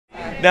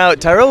Now,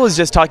 Tyrell was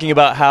just talking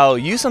about how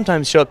you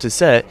sometimes show up to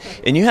set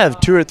and you have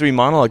 2 or 3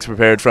 monologues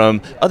prepared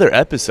from other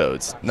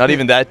episodes, not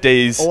even that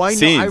day's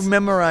scenes. I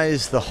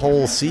memorized the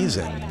whole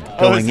season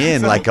going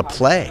in like a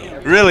play.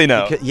 Really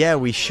now? Yeah,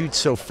 we shoot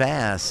so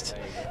fast,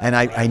 and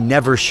I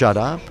never shut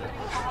up.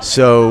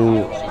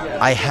 So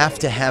I have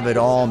to have it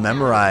all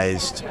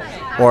memorized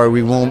or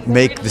we won't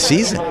make the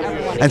season.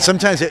 And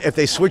sometimes if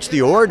they switch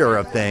the order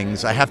of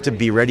things, I have to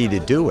be ready to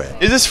do it.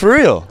 Is this for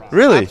real?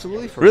 Really?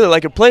 Absolutely for real. Really,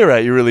 like a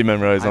playwright, you really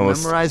memorize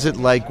almost. I memorize it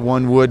like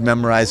one would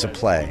memorize a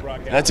play.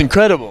 That's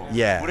incredible.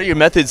 Yeah. What are your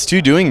methods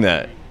to doing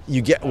that?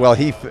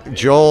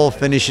 Joel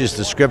finishes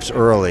the scripts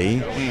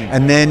early,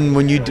 and then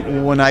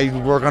when I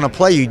work on a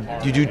play,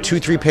 you do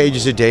 2-3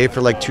 pages a day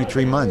for like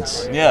 2-3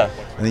 months. Yeah.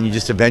 And then you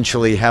just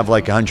eventually have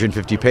like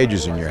 150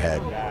 pages in your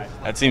head.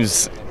 That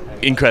seems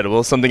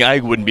incredible, something I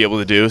wouldn't be able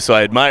to do, so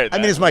I admire that.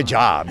 I mean, it's my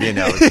job,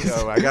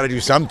 so I got to do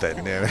something.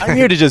 I'm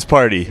here to just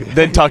party,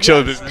 then talk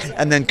show business.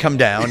 And then come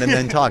down and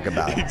then talk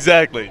about it.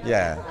 Exactly.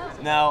 Yeah.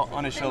 Now,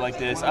 on a show like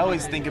this, I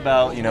always think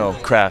about,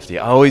 crafty.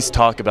 I always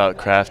talk about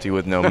crafty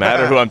with no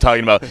matter who I'm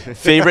talking about.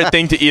 Favorite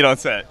thing to eat on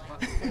set?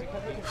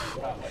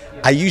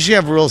 I usually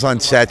have rules on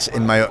sets.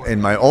 In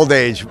my old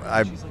age,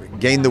 I've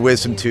gained the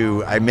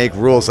wisdom I make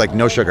rules like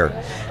no sugar.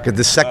 Because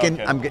the second,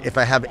 if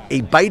I have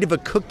a bite of a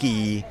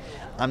cookie,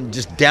 I'm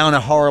just down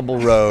a horrible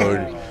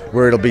road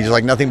where it'll be just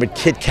like nothing but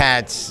Kit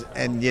Kats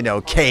and,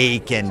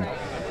 cake.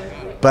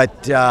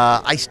 But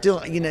I still,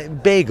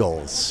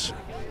 bagels.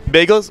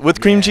 Bagels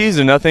with cream cheese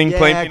or nothing? Yeah,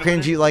 plain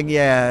cream cheese,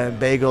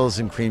 bagels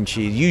and cream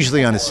cheese.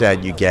 Usually on a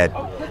set you get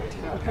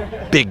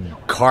big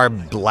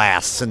carb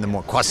blasts and the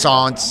more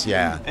croissants,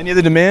 yeah. Any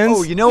other demands?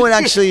 Oh, you know what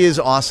actually is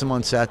awesome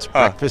on sets?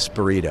 Breakfast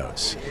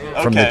burritos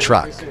from the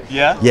truck.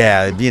 Yeah?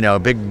 Yeah, a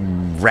big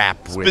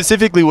wrap.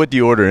 Specifically, what do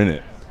you order in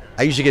it?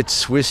 I usually get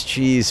Swiss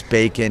cheese,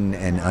 bacon,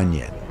 and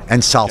onion,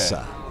 and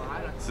salsa.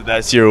 Okay. So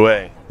that's your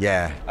way.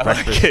 Yeah,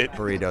 breakfast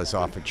burritos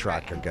off a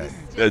truck are good.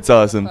 That's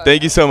awesome.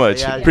 Thank you so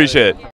much. Appreciate it.